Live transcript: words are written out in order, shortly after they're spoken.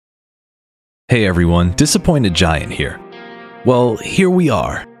Hey everyone, Disappointed Giant here. Well, here we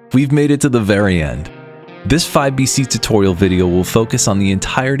are. We've made it to the very end. This 5BC tutorial video will focus on the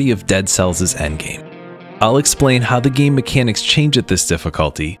entirety of Dead Cells' endgame. I'll explain how the game mechanics change at this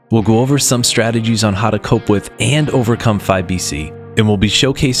difficulty, we'll go over some strategies on how to cope with and overcome 5BC, and we'll be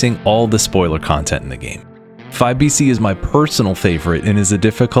showcasing all the spoiler content in the game. 5BC is my personal favorite and is a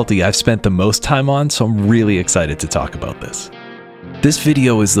difficulty I've spent the most time on, so I'm really excited to talk about this. This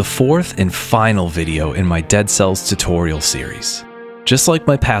video is the fourth and final video in my Dead Cells tutorial series. Just like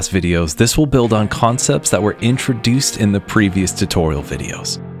my past videos, this will build on concepts that were introduced in the previous tutorial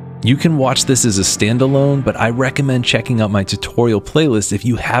videos. You can watch this as a standalone, but I recommend checking out my tutorial playlist if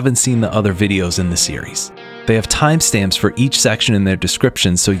you haven't seen the other videos in the series. They have timestamps for each section in their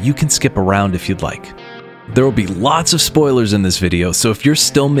description, so you can skip around if you'd like. There will be lots of spoilers in this video, so if you're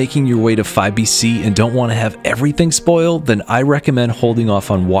still making your way to 5BC and don't want to have everything spoiled, then I recommend holding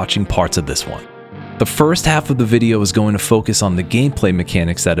off on watching parts of this one. The first half of the video is going to focus on the gameplay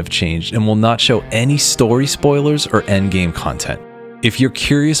mechanics that have changed and will not show any story spoilers or endgame content. If you're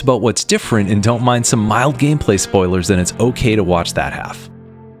curious about what's different and don't mind some mild gameplay spoilers, then it's okay to watch that half.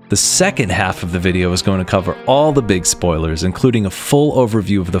 The second half of the video is going to cover all the big spoilers, including a full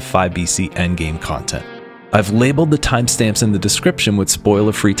overview of the 5BC endgame content. I've labeled the timestamps in the description with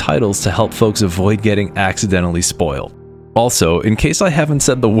spoiler-free titles to help folks avoid getting accidentally spoiled. Also, in case I haven't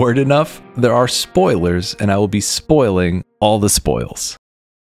said the word enough, there are spoilers and I will be spoiling all the spoils.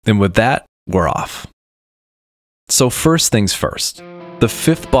 And with that, we're off. So first things first. The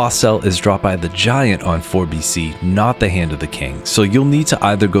 5th boss cell is dropped by the giant on 4BC, not the Hand of the King, so you'll need to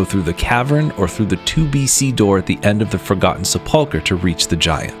either go through the cavern or through the 2BC door at the end of the Forgotten Sepulchre to reach the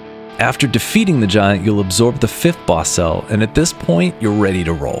giant. After defeating the giant, you'll absorb the 5th boss cell, and at this point, you're ready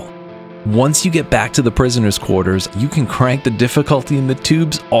to roll. Once you get back to the prisoner's quarters, you can crank the difficulty in the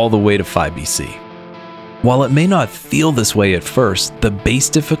tubes all the way to 5BC. While it may not feel this way at first, the base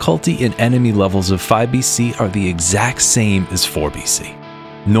difficulty and enemy levels of 5BC are the exact same as 4BC.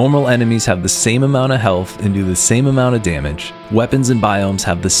 Normal enemies have the same amount of health and do the same amount of damage, weapons and biomes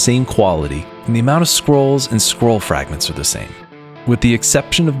have the same quality, and the amount of scrolls and scroll fragments are the same. With the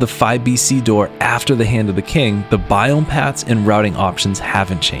exception of the 5BC door after the Hand of the King, the biome paths and routing options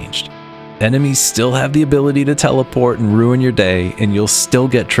haven't changed. Enemies still have the ability to teleport and ruin your day, and you'll still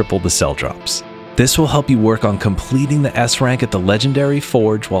get triple the cell drops. This will help you work on completing the S rank at the Legendary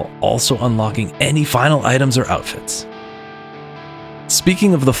Forge while also unlocking any final items or outfits.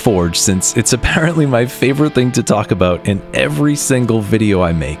 Speaking of the Forge, since it's apparently my favorite thing to talk about in every single video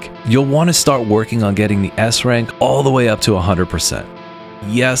I make, you'll want to start working on getting the S rank all the way up to 100%.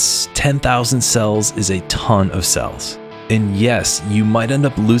 Yes, 10,000 cells is a ton of cells. And yes, you might end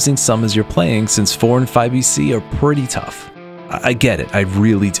up losing some as you're playing since 4 and 5BC are pretty tough. I get it, I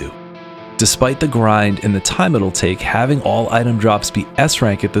really do. Despite the grind and the time it'll take, having all item drops be S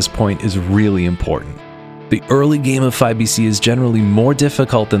rank at this point is really important. The early game of 5BC is generally more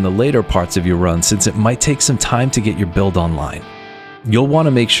difficult than the later parts of your run since it might take some time to get your build online. You'll want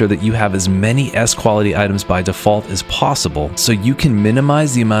to make sure that you have as many S quality items by default as possible so you can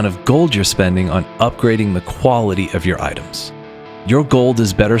minimize the amount of gold you're spending on upgrading the quality of your items. Your gold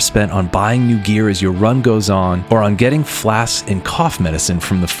is better spent on buying new gear as your run goes on or on getting flasks and cough medicine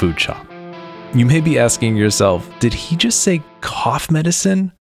from the food shop. You may be asking yourself, did he just say cough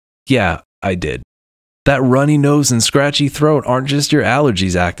medicine? Yeah, I did. That runny nose and scratchy throat aren't just your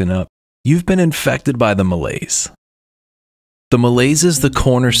allergies acting up. You've been infected by the malaise. The malaise is the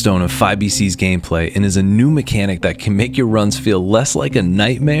cornerstone of 5BC's gameplay and is a new mechanic that can make your runs feel less like a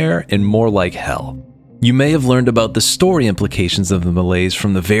nightmare and more like hell. You may have learned about the story implications of the malaise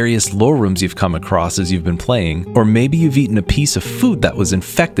from the various lore rooms you've come across as you've been playing, or maybe you've eaten a piece of food that was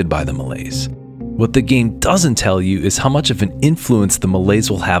infected by the malaise. What the game doesn't tell you is how much of an influence the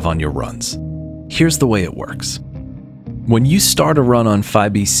malaise will have on your runs. Here's the way it works. When you start a run on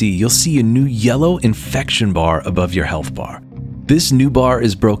 5BC, you'll see a new yellow infection bar above your health bar. This new bar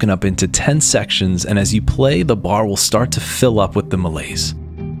is broken up into 10 sections, and as you play, the bar will start to fill up with the malaise.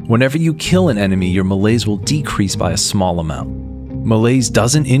 Whenever you kill an enemy, your malaise will decrease by a small amount. Malaise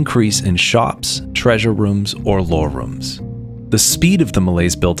doesn't increase in shops, treasure rooms, or lore rooms. The speed of the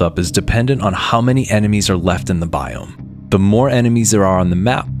malaise built up is dependent on how many enemies are left in the biome. The more enemies there are on the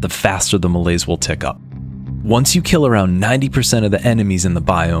map, the faster the malaise will tick up. Once you kill around 90% of the enemies in the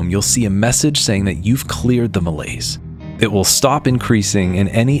biome, you'll see a message saying that you've cleared the malaise. It will stop increasing and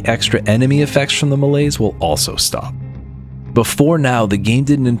any extra enemy effects from the malaise will also stop. Before now, the game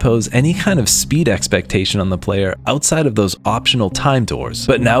didn't impose any kind of speed expectation on the player outside of those optional time doors,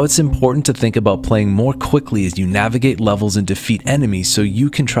 but now it's important to think about playing more quickly as you navigate levels and defeat enemies so you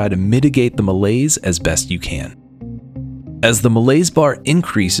can try to mitigate the malaise as best you can. As the malaise bar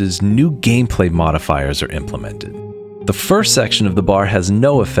increases, new gameplay modifiers are implemented. The first section of the bar has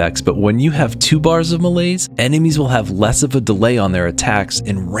no effects, but when you have 2 bars of malaise, enemies will have less of a delay on their attacks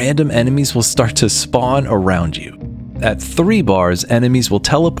and random enemies will start to spawn around you. At 3 bars, enemies will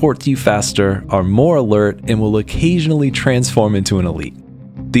teleport to you faster, are more alert, and will occasionally transform into an elite.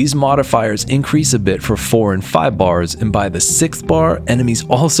 These modifiers increase a bit for 4 and 5 bars, and by the 6th bar, enemies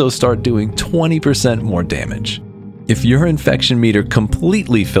also start doing 20% more damage. If your infection meter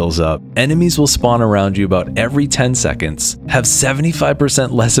completely fills up, enemies will spawn around you about every 10 seconds, have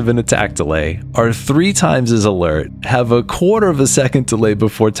 75% less of an attack delay, are 3 times as alert, have a quarter of a second delay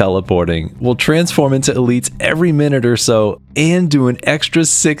before teleporting, will transform into elites every minute or so, and do an extra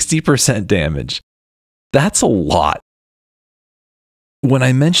 60% damage. That's a lot. When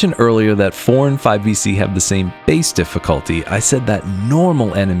I mentioned earlier that 4 and 5 BC have the same base difficulty, I said that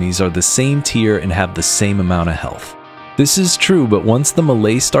normal enemies are the same tier and have the same amount of health. This is true, but once the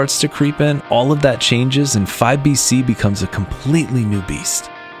malaise starts to creep in, all of that changes and 5 BC becomes a completely new beast.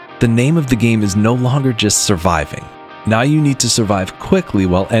 The name of the game is no longer just surviving. Now you need to survive quickly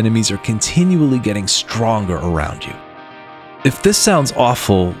while enemies are continually getting stronger around you. If this sounds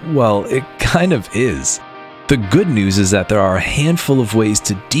awful, well, it kind of is. The good news is that there are a handful of ways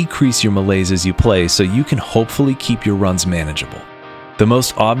to decrease your malaise as you play so you can hopefully keep your runs manageable. The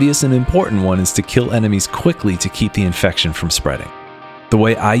most obvious and important one is to kill enemies quickly to keep the infection from spreading. The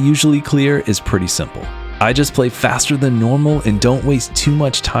way I usually clear is pretty simple. I just play faster than normal and don't waste too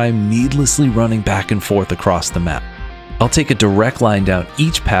much time needlessly running back and forth across the map. I'll take a direct line down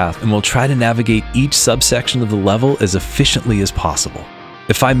each path and will try to navigate each subsection of the level as efficiently as possible.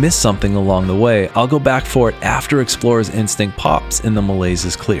 If I miss something along the way, I'll go back for it after Explorer's Instinct pops and the malaise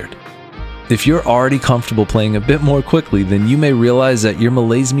is cleared. If you're already comfortable playing a bit more quickly, then you may realize that your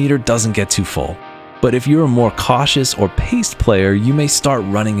malaise meter doesn't get too full. But if you're a more cautious or paced player, you may start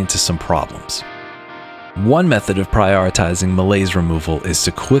running into some problems. One method of prioritizing malaise removal is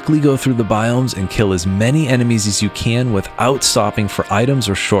to quickly go through the biomes and kill as many enemies as you can without stopping for items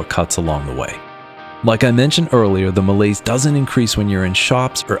or shortcuts along the way. Like I mentioned earlier, the malaise doesn't increase when you're in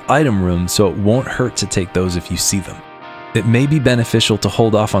shops or item rooms, so it won't hurt to take those if you see them. It may be beneficial to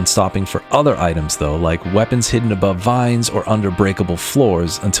hold off on stopping for other items though, like weapons hidden above vines or under breakable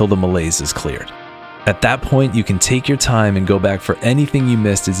floors until the malaise is cleared. At that point, you can take your time and go back for anything you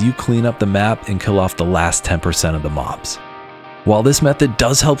missed as you clean up the map and kill off the last 10% of the mobs. While this method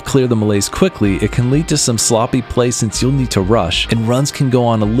does help clear the malaise quickly, it can lead to some sloppy play since you'll need to rush, and runs can go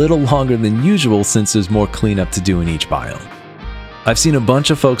on a little longer than usual since there's more cleanup to do in each biome. I've seen a bunch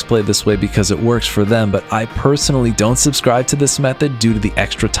of folks play this way because it works for them, but I personally don't subscribe to this method due to the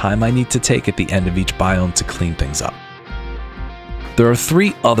extra time I need to take at the end of each biome to clean things up. There are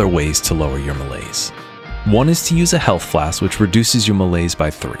 3 other ways to lower your malaise. One is to use a health flask, which reduces your malaise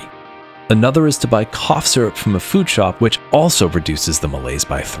by 3. Another is to buy cough syrup from a food shop, which also reduces the malaise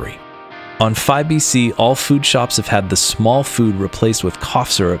by 3. On 5 BC, all food shops have had the small food replaced with cough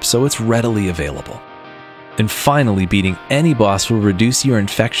syrup, so it's readily available. And finally, beating any boss will reduce your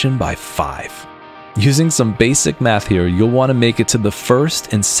infection by 5. Using some basic math here, you'll want to make it to the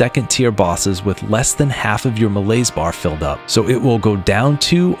 1st and 2nd tier bosses with less than half of your malaise bar filled up, so it will go down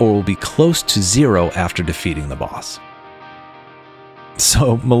to or will be close to 0 after defeating the boss.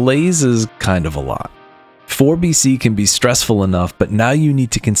 So malaise is kind of a lot. 4 BC can be stressful enough, but now you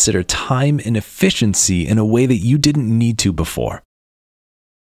need to consider time and efficiency in a way that you didn't need to before.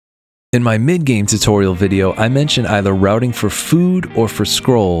 In my mid-game tutorial video, I mentioned either routing for food or for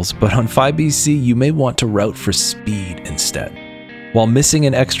scrolls, but on 5 BC you may want to route for speed instead. While missing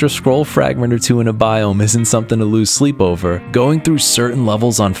an extra scroll fragment or 2 in a biome isn't something to lose sleep over, going through certain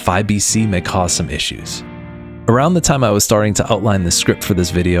levels on 5 BC may cause some issues. Around the time I was starting to outline the script for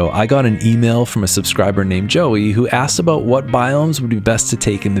this video, I got an email from a subscriber named Joey who asked about what biomes would be best to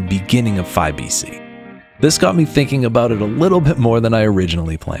take in the beginning of 5 BC. This got me thinking about it a little bit more than I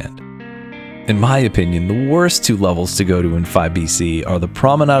originally planned. In my opinion, the worst 2 levels to go to in 5 BC are the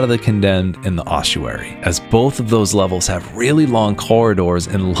Promenade of the Condemned and the Ossuary, as both of those levels have really long corridors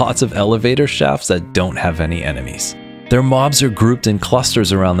and lots of elevator shafts that don't have any enemies. Their mobs are grouped in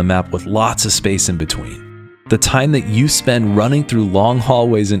clusters around the map with lots of space in between. The time that you spend running through long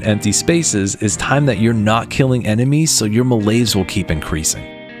hallways and empty spaces is time that you're not killing enemies, so your malaise will keep increasing.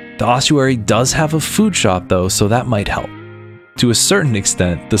 The Ossuary does have a food shop though, so that might help. To a certain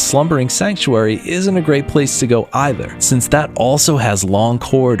extent, the Slumbering Sanctuary isn't a great place to go either, since that also has long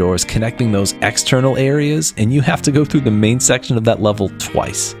corridors connecting those external areas, and you have to go through the main section of that level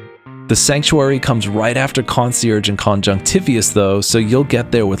twice. The Sanctuary comes right after Concierge and Conjunctivius though, so you'll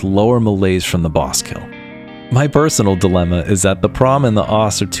get there with lower Malaise from the boss kill. My personal dilemma is that the Prom and the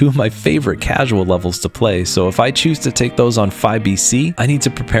Os are two of my favorite casual levels to play, so if I choose to take those on 5BC, I need to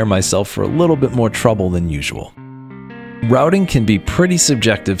prepare myself for a little bit more trouble than usual. Routing can be pretty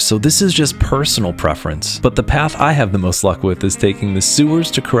subjective, so this is just personal preference, but the path I have the most luck with is taking the sewers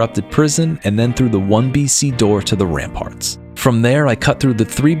to Corrupted Prison and then through the 1BC door to the Ramparts. From there, I cut through the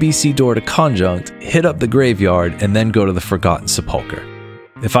 3BC door to Conjunct, hit up the Graveyard, and then go to the Forgotten Sepulchre.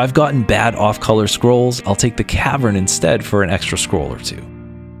 If I've gotten bad off-color scrolls, I'll take the Cavern instead for an extra scroll or two.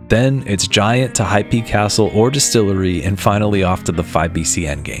 Then, it's Giant to High Peak Castle or Distillery, and finally off to the 5BC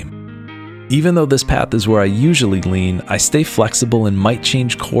endgame. Even though this path is where I usually lean, I stay flexible and might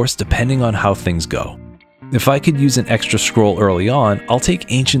change course depending on how things go. If I could use an extra scroll early on, I'll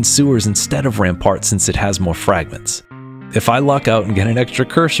take Ancient Sewers instead of Rampart since it has more fragments. If I luck out and get an extra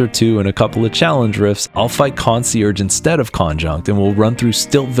curse or two and a couple of challenge rifts, I'll fight Concierge instead of Conjunct and we'll run through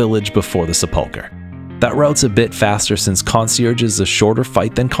Stilt Village before the Sepulchre. That route's a bit faster since Concierge is a shorter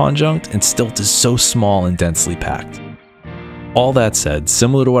fight than Conjunct and Stilt is so small and densely packed. All that said,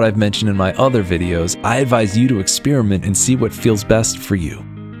 similar to what I've mentioned in my other videos, I advise you to experiment and see what feels best for you.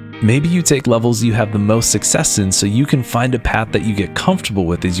 Maybe you take levels you have the most success in so you can find a path that you get comfortable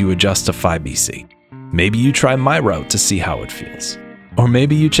with as you adjust to 5BC. Maybe you try my route to see how it feels. Or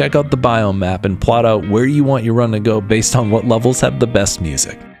maybe you check out the biome map and plot out where you want your run to go based on what levels have the best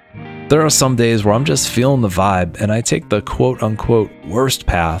music. There are some days where I'm just feeling the vibe and I take the quote-unquote worst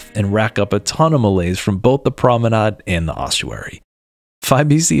path and rack up a ton of Malaise from both the Promenade and the Ossuary.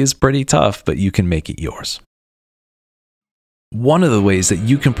 5BC is pretty tough, but you can make it yours. One of the ways that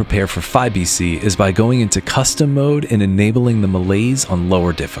you can prepare for 5BC is by going into custom mode and enabling the Malaise on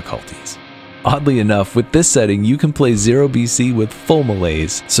lower difficulties. Oddly enough, with this setting, you can play 0BC with full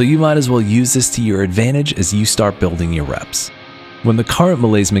Malaise, so you might as well use this to your advantage as you start building your reps. When the current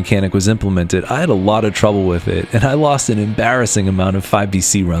Malaise mechanic was implemented, I had a lot of trouble with it, and I lost an embarrassing amount of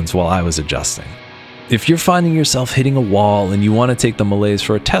 5BC runs while I was adjusting. If you're finding yourself hitting a wall and you want to take the Malaise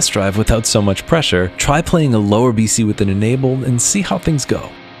for a test drive without so much pressure, try playing a lower BC with it enabled and see how things go.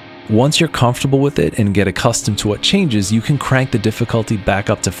 Once you're comfortable with it and get accustomed to what changes, you can crank the difficulty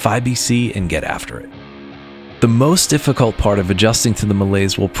back up to 5BC and get after it. The most difficult part of adjusting to the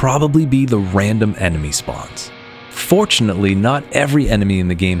Malaise will probably be the random enemy spawns. Fortunately, not every enemy in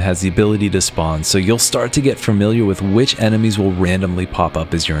the game has the ability to spawn, so you'll start to get familiar with which enemies will randomly pop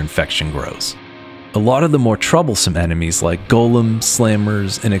up as your infection grows. A lot of the more troublesome enemies like golems,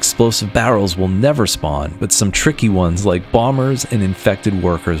 slammers, and explosive barrels will never spawn, but some tricky ones like bombers and infected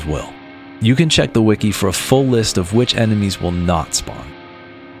workers will. You can check the wiki for a full list of which enemies will not spawn.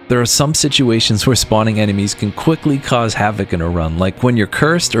 There are some situations where spawning enemies can quickly cause havoc in a run, like when you're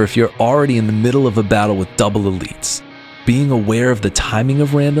cursed or if you're already in the middle of a battle with double elites. Being aware of the timing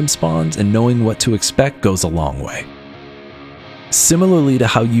of random spawns and knowing what to expect goes a long way. Similarly to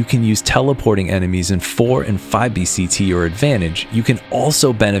how you can use teleporting enemies in 4 and 5BC to your advantage, you can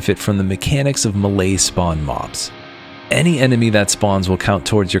also benefit from the mechanics of Malaise spawn mobs. Any enemy that spawns will count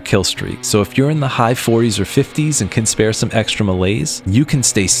towards your kill streak, so if you're in the high 40s or 50s and can spare some extra Malaise, you can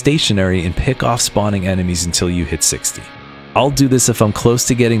stay stationary and pick off spawning enemies until you hit 60. I'll do this if I'm close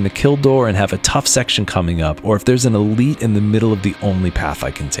to getting the kill door and have a tough section coming up, or if there's an elite in the middle of the only path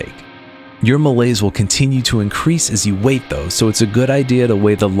I can take. Your Malaise will continue to increase as you wait though, so it's a good idea to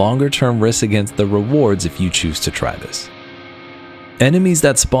weigh the longer term risks against the rewards if you choose to try this. Enemies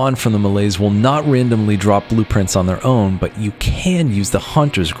that spawn from the Malaise will not randomly drop blueprints on their own, but you can use the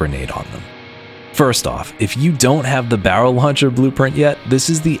Hunter's Grenade on them. First off, if you don't have the Barrel Launcher blueprint yet, this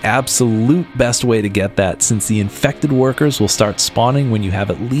is the absolute best way to get that since the infected workers will start spawning when you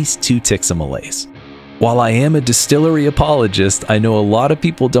have at least 2 ticks of Malaise. While I am a distillery apologist, I know a lot of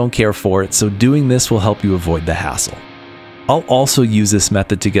people don't care for it, so doing this will help you avoid the hassle. I'll also use this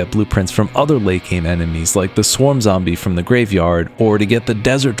method to get blueprints from other late game enemies like the Swarm Zombie from the Graveyard, or to get the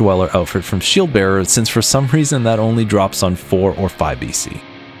Desert Dweller outfit from Shieldbearer since for some reason that only drops on 4 or 5BC.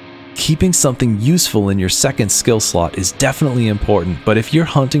 Keeping something useful in your second skill slot is definitely important, but if you're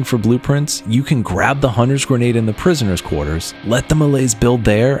hunting for blueprints, you can grab the Hunter's Grenade in the Prisoner's Quarters, let the Malaise build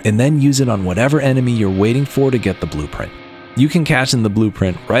there, and then use it on whatever enemy you're waiting for to get the blueprint. You can cash in the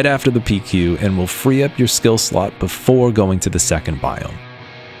blueprint right after the PQ and will free up your skill slot before going to the second biome.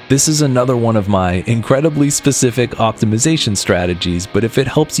 This is another one of my incredibly specific optimization strategies, but if it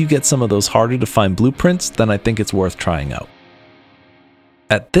helps you get some of those harder to find blueprints, then I think it's worth trying out.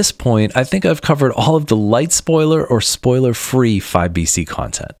 At this point, I think I've covered all of the light spoiler or spoiler-free 5BC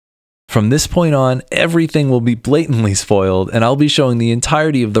content. From this point on, everything will be blatantly spoiled, and I'll be showing the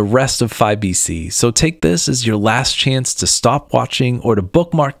entirety of the rest of 5BC, so take this as your last chance to stop watching or to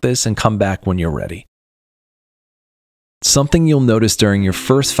bookmark this and come back when you're ready. Something you'll notice during your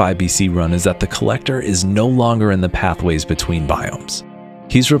first 5BC run is that the collector is no longer in the pathways between biomes.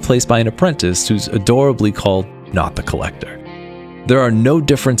 He's replaced by an apprentice who's adorably called Not the Collector. There are no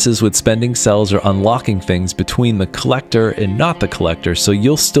differences with spending cells or unlocking things between the collector and not the collector, so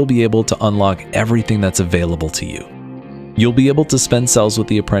you'll still be able to unlock everything that's available to you. You'll be able to spend cells with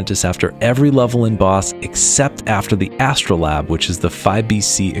the apprentice after every level and boss except after the Astrolab, which is the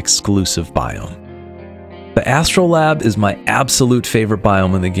 5BC exclusive biome. The Astrolab is my absolute favorite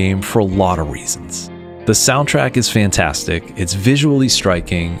biome in the game for a lot of reasons. The soundtrack is fantastic, it's visually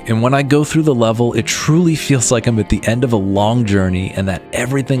striking, and when I go through the level, it truly feels like I'm at the end of a long journey and that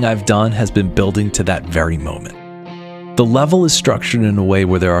everything I've done has been building to that very moment. The level is structured in a way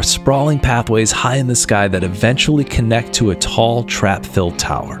where there are sprawling pathways high in the sky that eventually connect to a tall, trap-filled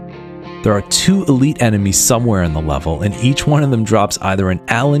tower. There are 2 elite enemies somewhere in the level, and each one of them drops either an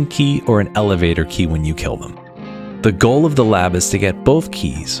Allen key or an elevator key when you kill them. The goal of the lab is to get both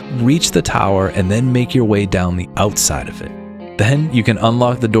keys, reach the tower, and then make your way down the outside of it. Then you can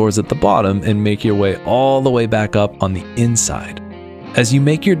unlock the doors at the bottom and make your way all the way back up on the inside. As you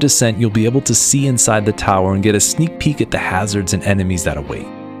make your descent, you'll be able to see inside the tower and get a sneak peek at the hazards and enemies that await.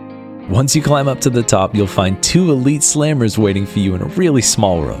 Once you climb up to the top, you'll find 2 elite slammers waiting for you in a really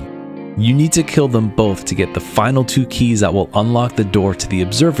small room. You need to kill them both to get the final 2 keys that will unlock the door to the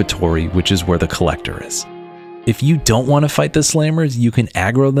observatory, which is where the collector is. If you don't want to fight the slammers, you can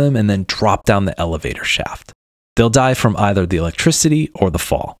aggro them and then drop down the elevator shaft. They'll die from either the electricity or the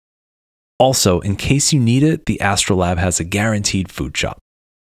fall. Also, in case you need it, the Astrolab has a guaranteed food shop.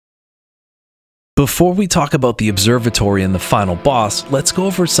 Before we talk about the observatory and the final boss, let's go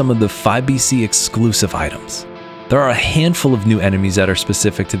over some of the 5BC exclusive items. There are a handful of new enemies that are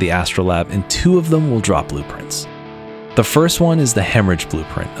specific to the Astrolab, and 2 of them will drop blueprints. The first one is the Hemorrhage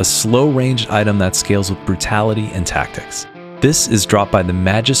Blueprint, a slow-ranged item that scales with brutality and tactics. This is dropped by the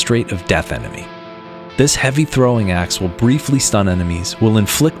Magistrate of Death enemy. This heavy throwing axe will briefly stun enemies, will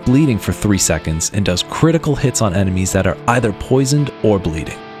inflict bleeding for 3 seconds, and does critical hits on enemies that are either poisoned or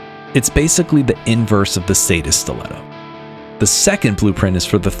bleeding. It's basically the inverse of the Sadist Stiletto. The second blueprint is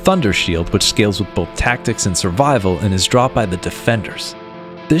for the Thunder Shield, which scales with both tactics and survival and is dropped by the Defenders.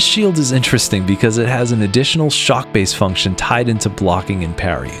 This shield is interesting because it has an additional shock-based function tied into blocking and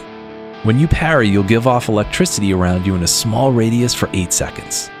parrying. When you parry, you'll give off electricity around you in a small radius for 8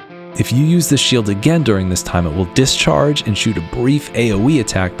 seconds. If you use the shield again during this time, it will discharge and shoot a brief AoE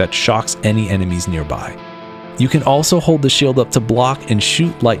attack that shocks any enemies nearby. You can also hold the shield up to block and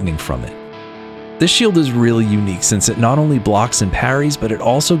shoot lightning from it. This shield is really unique since it not only blocks and parries, but it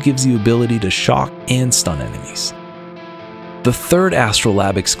also gives you ability to shock and stun enemies. The third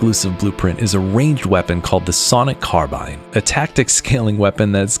Astrolab exclusive blueprint is a ranged weapon called the Sonic Carbine, a tactics scaling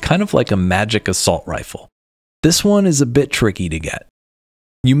weapon that's kind of like a magic assault rifle. This one is a bit tricky to get.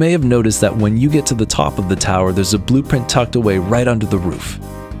 You may have noticed that when you get to the top of the tower, there's a blueprint tucked away right under the roof.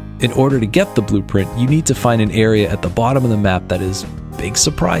 In order to get the blueprint, you need to find an area at the bottom of the map that is, big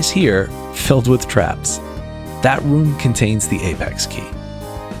surprise here, filled with traps. That room contains the Apex key.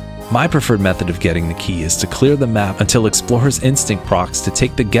 My preferred method of getting the key is to clear the map until Explorer's Instinct procs to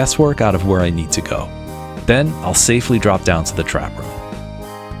take the guesswork out of where I need to go. Then, I'll safely drop down to the trap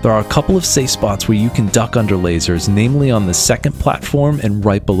room. There are a couple of safe spots where you can duck under lasers, namely on the 2nd platform and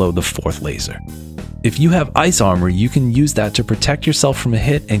right below the 4th laser. If you have ice armor, you can use that to protect yourself from a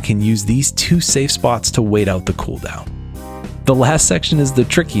hit and can use these 2 safe spots to wait out the cooldown. The last section is the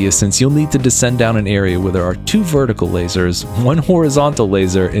trickiest since you'll need to descend down an area where there are 2 vertical lasers, 1 horizontal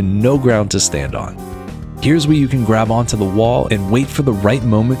laser, and no ground to stand on. Here's where you can grab onto the wall and wait for the right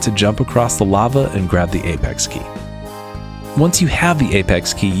moment to jump across the lava and grab the Apex key. Once you have the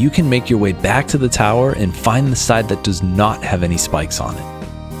Apex key, you can make your way back to the tower and find the side that does not have any spikes on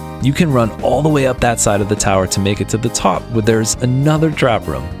it. You can run all the way up that side of the tower to make it to the top, where there's another trap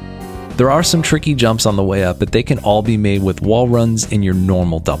room. There are some tricky jumps on the way up, but they can all be made with wall runs and your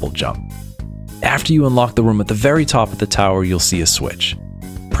normal double jump. After you unlock the room at the very top of the tower, you'll see a switch.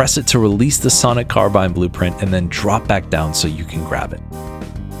 Press it to release the Sonic Carbine blueprint and then drop back down so you can grab it.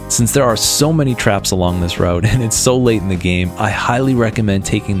 Since there are so many traps along this route and it's so late in the game, I highly recommend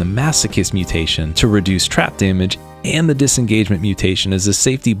taking the Masochist mutation to reduce trap damage and the disengagement mutation as a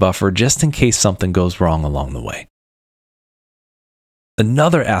safety buffer just in case something goes wrong along the way.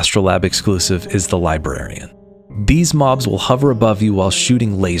 Another Astrolab exclusive is the Librarian. These mobs will hover above you while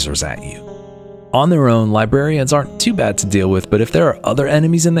shooting lasers at you. On their own, librarians aren't too bad to deal with, but if there are other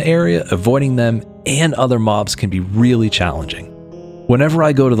enemies in the area, avoiding them and other mobs can be really challenging. Whenever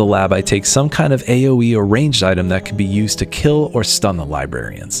I go to the lab, I take some kind of AoE or ranged item that can be used to kill or stun the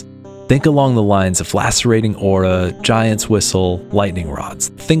librarians. Think along the lines of lacerating aura, giant's whistle, lightning rods,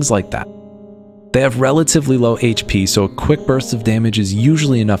 things like that. They have relatively low HP, so a quick burst of damage is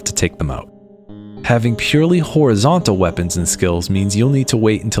usually enough to take them out. Having purely horizontal weapons and skills means you'll need to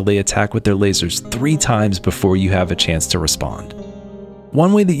wait until they attack with their lasers 3 times before you have a chance to respond.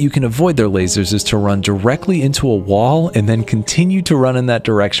 One way that you can avoid their lasers is to run directly into a wall and then continue to run in that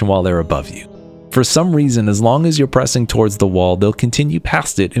direction while they're above you. For some reason, as long as you're pressing towards the wall, they'll continue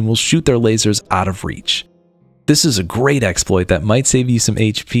past it and will shoot their lasers out of reach. This is a great exploit that might save you some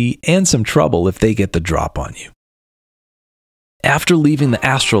HP and some trouble if they get the drop on you. After leaving the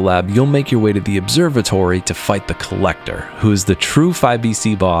Astrolab, you'll make your way to the Observatory to fight the Collector, who is the true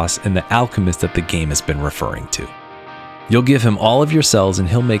 5BC boss and the alchemist that the game has been referring to. You'll give him all of your cells and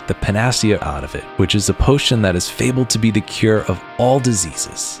he'll make the panacea out of it, which is a potion that is fabled to be the cure of all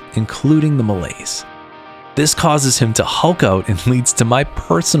diseases, including the malaise. This causes him to Hulk out and leads to my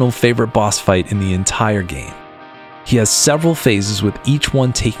personal favorite boss fight in the entire game. He has several phases, with each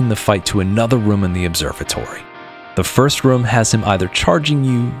one taking the fight to another room in the observatory. The first room has him either charging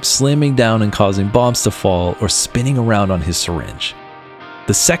you, slamming down and causing bombs to fall, or spinning around on his syringe.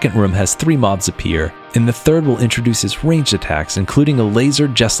 The second room has 3 mobs appear, and the third will introduce his ranged attacks, including a laser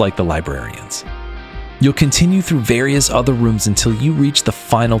just like the librarians. You'll continue through various other rooms until you reach the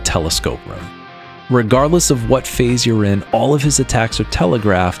final telescope room. Regardless of what phase you're in, all of his attacks are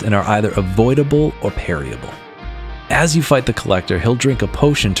telegraphed and are either avoidable or parryable. As you fight the Collector, he'll drink a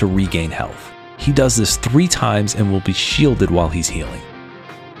potion to regain health. He does this 3 times and will be shielded while he's healing.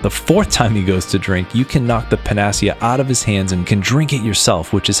 The 4th time he goes to drink, you can knock the panacea out of his hands and can drink it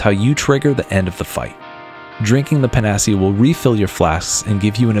yourself, which is how you trigger the end of the fight. Drinking the panacea will refill your flasks and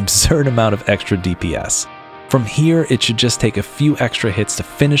give you an absurd amount of extra DPS. From here, it should just take a few extra hits to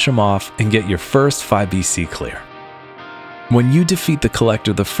finish him off and get your first 5BC clear. When you defeat the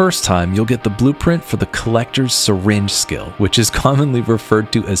Collector the first time, you'll get the blueprint for the Collector's syringe skill, which is commonly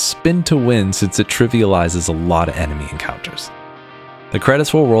referred to as spin to win since it trivializes a lot of enemy encounters. The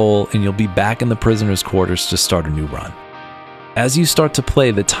credits will roll and you'll be back in the prisoner's quarters to start a new run. As you start to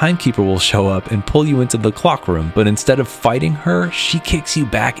play, the timekeeper will show up and pull you into the clock room, but instead of fighting her, she kicks you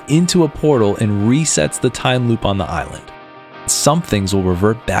back into a portal and resets the time loop on the island. Some things will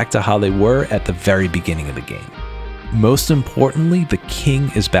revert back to how they were at the very beginning of the game. Most importantly, the king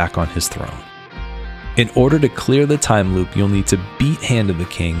is back on his throne. In order to clear the time loop, you'll need to beat Hand of the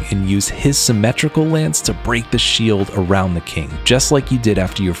King and use his symmetrical lance to break the shield around the king, just like you did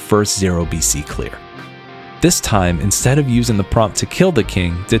after your first 0BC clear. This time, instead of using the prompt to kill the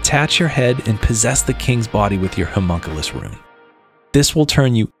king, detach your head and possess the king's body with your homunculus rune. This will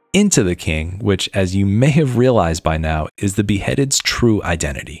turn you into the king, which, as you may have realized by now, is the beheaded's true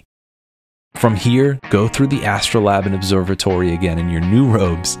identity. From here, go through the Astrolab and Observatory again in your new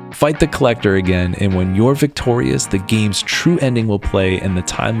robes, fight the Collector again, and when you're victorious, the game's true ending will play and the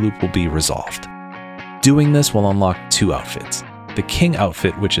time loop will be resolved. Doing this will unlock 2 outfits: the King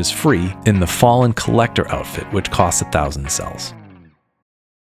outfit, which is free, and the Fallen Collector outfit, which costs 1,000 cells.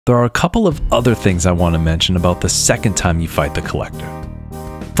 There are a couple of other things I want to mention about the second time you fight the Collector.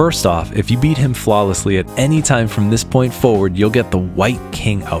 First off, if you beat him flawlessly at any time from this point forward, you'll get the White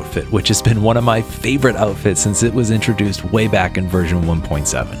King outfit, which has been one of my favorite outfits since it was introduced way back in version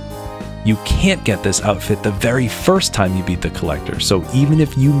 1.7. You can't get this outfit the very first time you beat the Collector, so even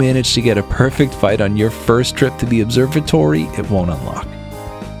if you manage to get a perfect fight on your first trip to the observatory, it won't unlock.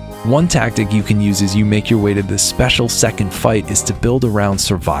 One tactic you can use as you make your way to this special second fight is to build around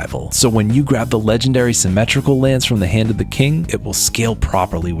survival, so when you grab the legendary symmetrical lance from the Hand of the King, it will scale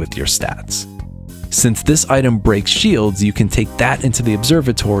properly with your stats. Since this item breaks shields, you can take that into the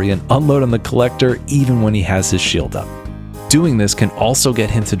observatory and unload on the Collector even when he has his shield up. Doing this can also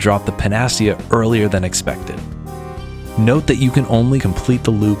get him to drop the panacea earlier than expected. Note that you can only complete the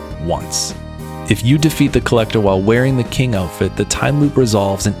loop once. If you defeat the Collector while wearing the King outfit, the time loop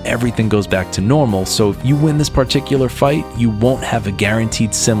resolves and everything goes back to normal, so if you win this particular fight, you won't have a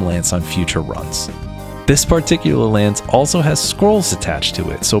guaranteed sim lance on future runs. This particular lance also has scrolls attached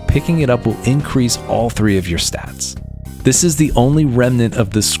to it, so picking it up will increase all 3 of your stats. This is the only remnant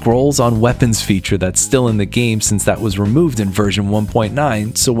of the scrolls on weapons feature that's still in the game since that was removed in version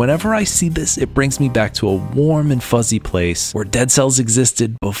 1.9, so whenever I see this, it brings me back to a warm and fuzzy place where Dead Cells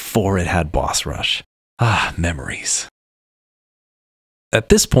existed before it had boss rush. Ah, memories. At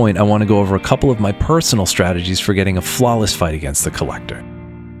this point, I want to go over a couple of my personal strategies for getting a flawless fight against the Collector.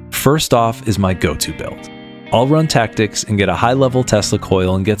 First off is my go-to build. I'll run tactics and get a high-level Tesla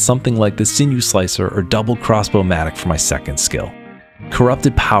coil and get something like the Sinew Slicer or double crossbow-matic for my second skill.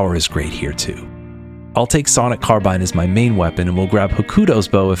 Corrupted Power is great here too. I'll take Sonic Carbine as my main weapon and will grab Hokuto's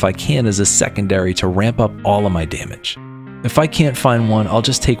bow if I can as a secondary to ramp up all of my damage. If I can't find one, I'll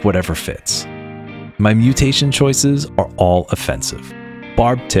just take whatever fits. My mutation choices are all offensive.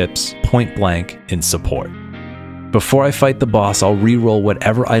 Barbed Tips, Point Blank, and Support. Before I fight the boss, I'll reroll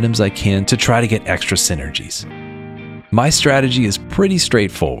whatever items I can to try to get extra synergies. My strategy is pretty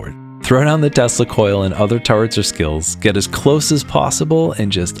straightforward. Throw down the Tesla coil and other turrets or skills, get as close as possible,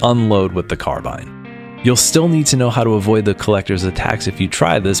 and just unload with the carbine. You'll still need to know how to avoid the Collector's attacks if you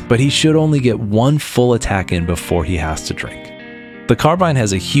try this, but he should only get one full attack in before he has to drink. The carbine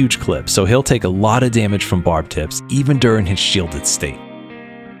has a huge clip, so he'll take a lot of damage from barbed tips, even during his shielded state.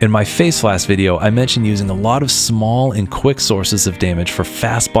 In my Face Blast video, I mentioned using a lot of small and quick sources of damage for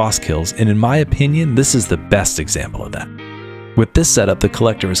fast boss kills, and in my opinion, this is the best example of that. With this setup, the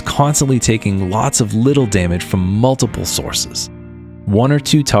Collector is constantly taking lots of little damage from multiple sources. 1 or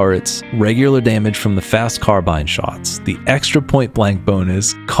 2 turrets, regular damage from the fast carbine shots, the extra point blank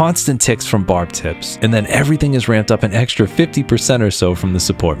bonus, constant ticks from barbed tips, and then everything is ramped up an extra 50% or so from the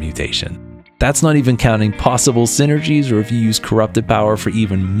support mutation. That's not even counting possible synergies or if you use Corrupted Power for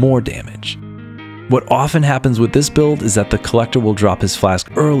even more damage. What often happens with this build is that the Collector will drop his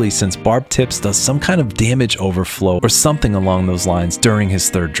flask early since Barbed Tips does some kind of damage overflow or something along those lines during his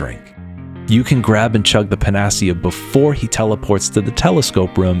third drink. You can grab and chug the Panacea before he teleports to the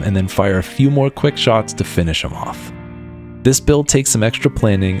telescope room and then fire a few more quick shots to finish him off. This build takes some extra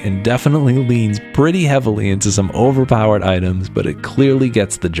planning and definitely leans pretty heavily into some overpowered items, but it clearly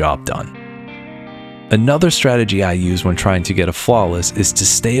gets the job done. Another strategy I use when trying to get a flawless is to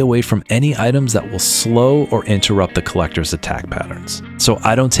stay away from any items that will slow or interrupt the Collector's attack patterns. So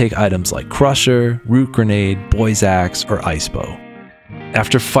I don't take items like Crusher, Root Grenade, Boy's Axe, or Ice Bow.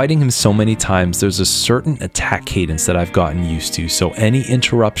 After fighting him so many times, there's a certain attack cadence that I've gotten used to, so any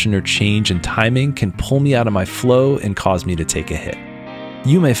interruption or change in timing can pull me out of my flow and cause me to take a hit.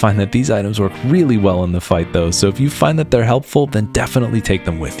 You may find that these items work really well in the fight though, so if you find that they're helpful, then definitely take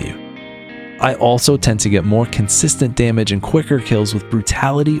them with you. I also tend to get more consistent damage and quicker kills with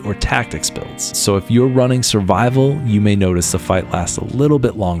brutality or tactics builds, so if you're running survival, you may notice the fight lasts a little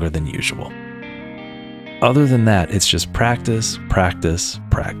bit longer than usual. Other than that, it's just practice, practice,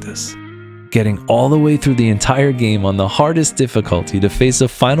 practice. Getting all the way through the entire game on the hardest difficulty to face a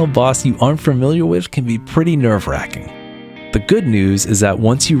final boss you aren't familiar with can be pretty nerve-wracking. The good news is that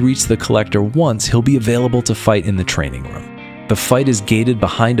once you reach the Collector once, he'll be available to fight in the training room. The fight is gated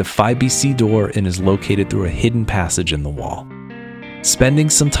behind a 5BC door and is located through a hidden passage in the wall. Spending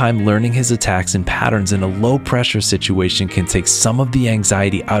some time learning his attacks and patterns in a low-pressure situation can take some of the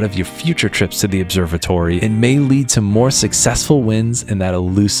anxiety out of your future trips to the observatory and may lead to more successful wins and that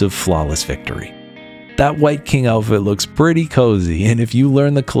elusive flawless victory. That White King outfit looks pretty cozy, and if you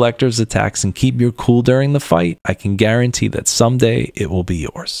learn the Collector's attacks and keep your cool during the fight, I can guarantee that someday it will be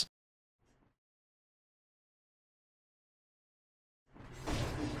yours.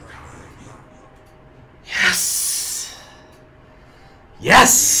 Yes!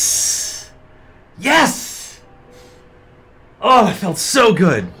 Yes! Yes! Oh, that felt so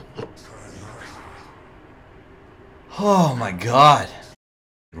good. Oh my god.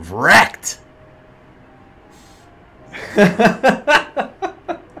 Wrecked.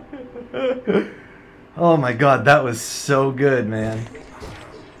 Oh my god, that was so good, man.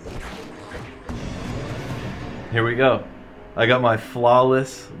 Here we go. I got my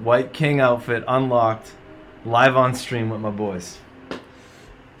flawless White King outfit unlocked, live on stream with my boys.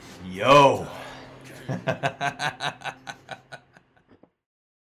 Yo!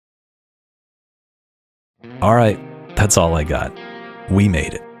 Alright, that's all I got. We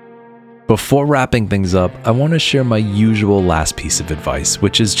made it. Before wrapping things up, I want to share my usual last piece of advice,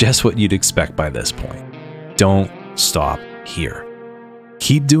 which is just what you'd expect by this point. Don't stop here.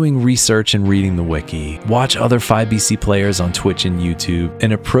 Keep doing research and reading the wiki, watch other 5BC players on Twitch and YouTube,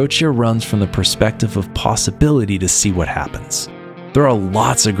 and approach your runs from the perspective of possibility to see what happens. There are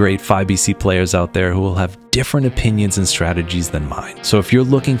lots of great 5BC players out there who will have different opinions and strategies than mine, so if you're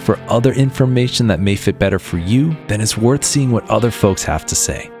looking for other information that may fit better for you, then it's worth seeing what other folks have to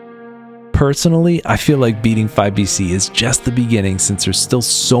say. Personally, I feel like beating 5BC is just the beginning since there's still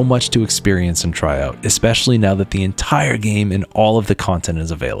so much to experience and try out, especially now that the entire game and all of the content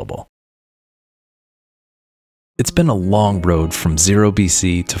is available. It's been a long road from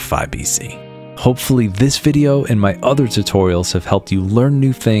 0BC to 5BC. Hopefully this video and my other tutorials have helped you learn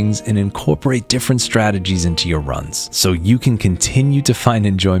new things and incorporate different strategies into your runs, so you can continue to find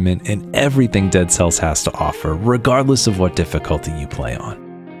enjoyment in everything Dead Cells has to offer, regardless of what difficulty you play on.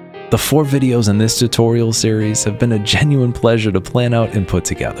 The 4 videos in this tutorial series have been a genuine pleasure to plan out and put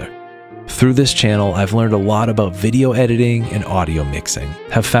together. Through this channel, I've learned a lot about video editing and audio mixing,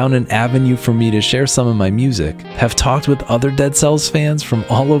 have found an avenue for me to share some of my music, have talked with other Dead Cells fans from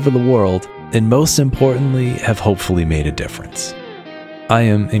all over the world, and most importantly, have hopefully made a difference. I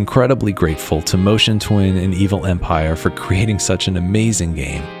am incredibly grateful to Motion Twin and Evil Empire for creating such an amazing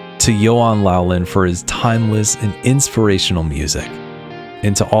game, to Johan Laulin for his timeless and inspirational music,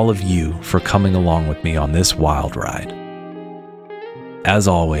 and to all of you for coming along with me on this wild ride. As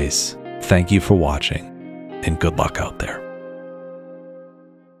always, thank you for watching, and good luck out there.